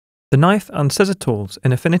The knife and scissor tools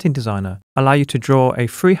in Affinity Designer allow you to draw a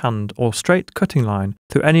freehand or straight cutting line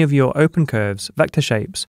through any of your open curves, vector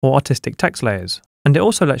shapes, or artistic text layers. And it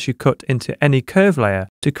also lets you cut into any curve layer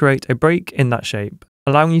to create a break in that shape,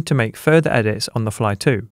 allowing you to make further edits on the fly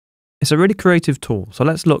too. It's a really creative tool, so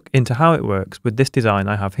let's look into how it works with this design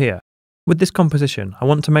I have here. With this composition, I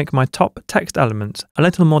want to make my top text elements a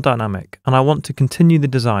little more dynamic, and I want to continue the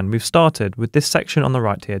design we've started with this section on the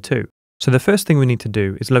right here too. So the first thing we need to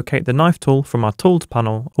do is locate the knife tool from our tools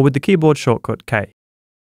panel or with the keyboard shortcut K.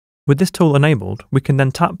 With this tool enabled, we can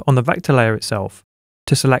then tap on the vector layer itself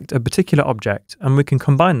to select a particular object, and we can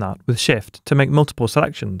combine that with Shift to make multiple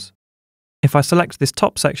selections. If I select this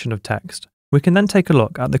top section of text, we can then take a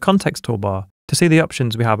look at the context toolbar to see the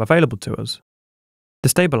options we have available to us. The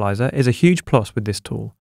stabilizer is a huge plus with this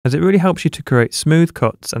tool, as it really helps you to create smooth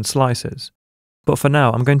cuts and slices. But for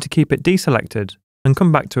now, I'm going to keep it deselected and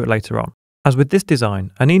come back to it later on. As with this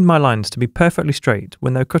design, I need my lines to be perfectly straight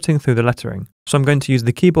when they're cutting through the lettering, so I'm going to use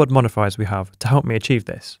the keyboard modifiers we have to help me achieve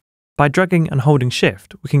this. By dragging and holding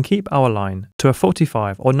Shift, we can keep our line to a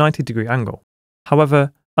 45 or 90-degree angle.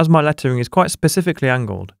 However, as my lettering is quite specifically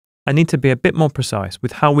angled, I need to be a bit more precise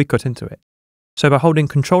with how we cut into it. So by holding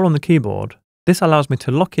Control on the keyboard, this allows me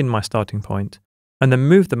to lock in my starting point and then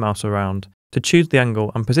move the mouse around to choose the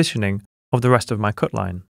angle and positioning of the rest of my cut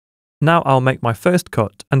line. Now I'll make my first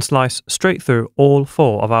cut and slice straight through all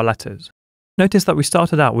 4 of our letters. Notice that we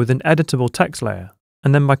started out with an editable text layer,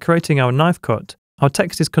 and then by creating our knife cut, our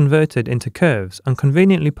text is converted into curves and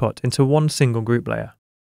conveniently put into one single group layer.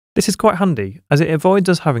 This is quite handy as it avoids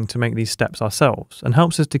us having to make these steps ourselves and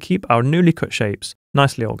helps us to keep our newly cut shapes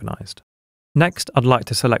nicely organised. Next, I'd like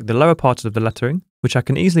to select the lower parts of the lettering, which I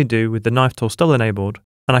can easily do with the knife tool still enabled,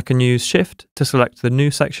 and I can use Shift to select the new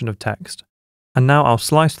section of text. And now I'll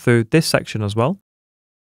slice through this section as well.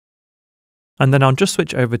 And then I'll just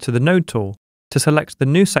switch over to the node tool to select the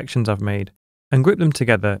new sections I've made and group them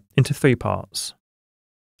together into 3 parts.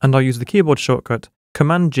 And I'll use the keyboard shortcut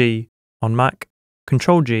Command G on Mac,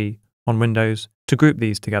 Control G on Windows to group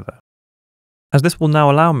these together, as this will now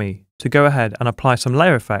allow me to go ahead and apply some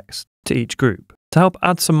layer effects to each group to help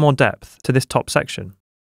add some more depth to this top section.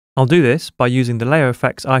 I'll do this by using the layer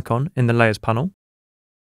effects icon in the layers panel,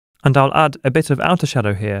 and I'll add a bit of outer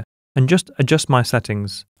shadow here and just adjust my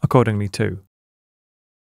settings accordingly too.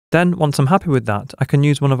 Then, once I'm happy with that, I can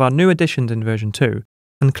use one of our new additions in version 2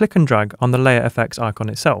 and click and drag on the layer effects icon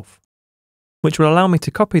itself, which will allow me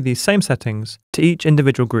to copy these same settings to each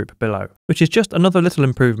individual group below, which is just another little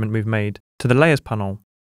improvement we've made to the layers panel.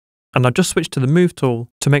 And I'll just switch to the move tool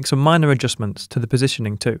to make some minor adjustments to the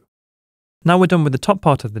positioning too. Now we're done with the top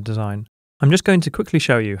part of the design, I'm just going to quickly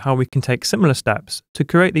show you how we can take similar steps to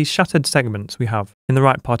create these shattered segments we have in the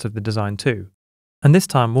right part of the design too. And this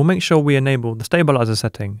time we'll make sure we enable the stabilizer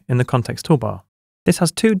setting in the context toolbar. This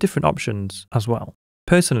has 2 different options as well.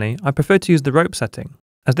 Personally, I prefer to use the rope setting,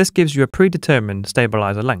 as this gives you a predetermined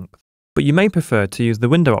stabilizer length, but you may prefer to use the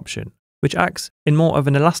window option, which acts in more of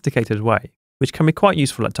an elasticated way, which can be quite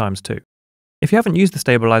useful at times too. If you haven't used the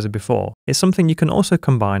stabilizer before, it's something you can also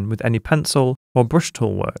combine with any pencil or brush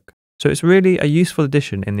tool work, so it's really a useful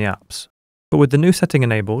addition in the apps. But with the new setting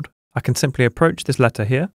enabled, I can simply approach this letter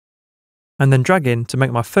here, and then drag in to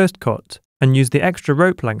make my first cut and use the extra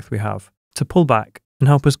rope length we have to pull back and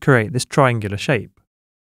help us create this triangular shape.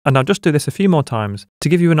 And I'll just do this a few more times to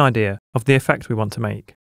give you an idea of the effect we want to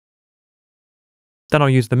make. Then I'll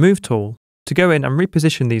use the Move tool to go in and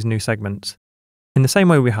reposition these new segments in the same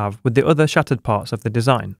way we have with the other shattered parts of the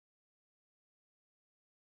design.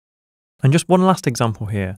 And just one last example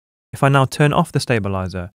here, if I now turn off the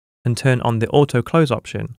stabilizer and turn on the Auto Close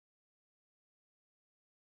option,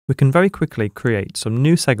 we can very quickly create some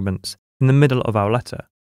new segments in the middle of our letter.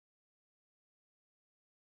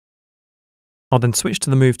 I'll then switch to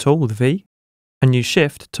the Move tool with V and use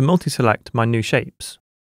Shift to multi-select my new shapes,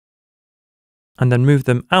 and then move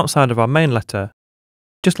them outside of our main letter,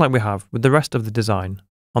 just like we have with the rest of the design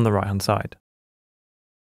on the right hand side.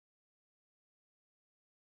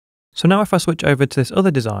 So now if I switch over to this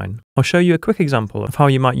other design, I'll show you a quick example of how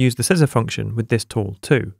you might use the scissor function with this tool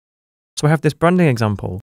too. So I have this branding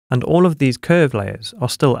example, and all of these curve layers are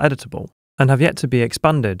still editable and have yet to be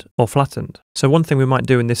expanded or flattened. So one thing we might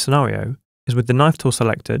do in this scenario is with the knife tool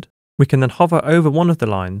selected, we can then hover over one of the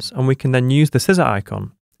lines and we can then use the scissor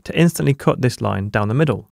icon to instantly cut this line down the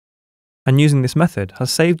middle. And using this method has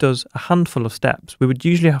saved us a handful of steps we would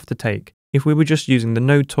usually have to take if we were just using the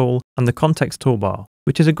node tool and the context toolbar,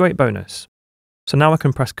 which is a great bonus. So now I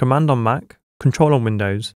can press Command on Mac, Control on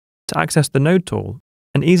Windows to access the node tool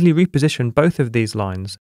and easily reposition both of these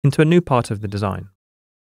lines into a new part of the design.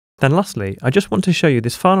 Then lastly, I just want to show you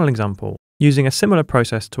this final example using a similar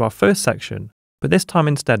process to our first section, but this time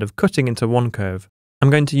instead of cutting into one curve,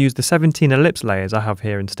 I'm going to use the 17 ellipse layers I have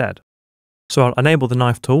here instead. So I'll enable the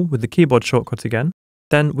knife tool with the keyboard shortcut again,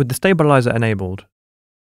 then with the stabilizer enabled,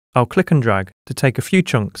 I'll click and drag to take a few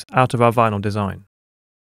chunks out of our vinyl design.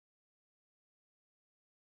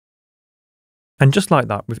 And just like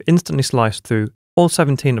that, we've instantly sliced through all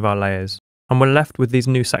 17 of our layers, and we're left with these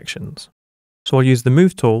new sections. So I'll use the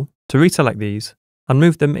Move tool to reselect these and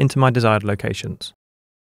move them into my desired locations.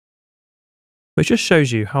 Which just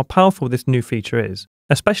shows you how powerful this new feature is,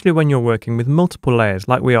 especially when you're working with multiple layers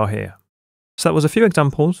like we are here. So that was a few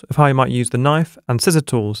examples of how you might use the knife and scissor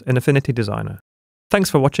tools in Affinity Designer. Thanks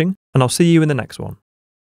for watching, and I'll see you in the next one.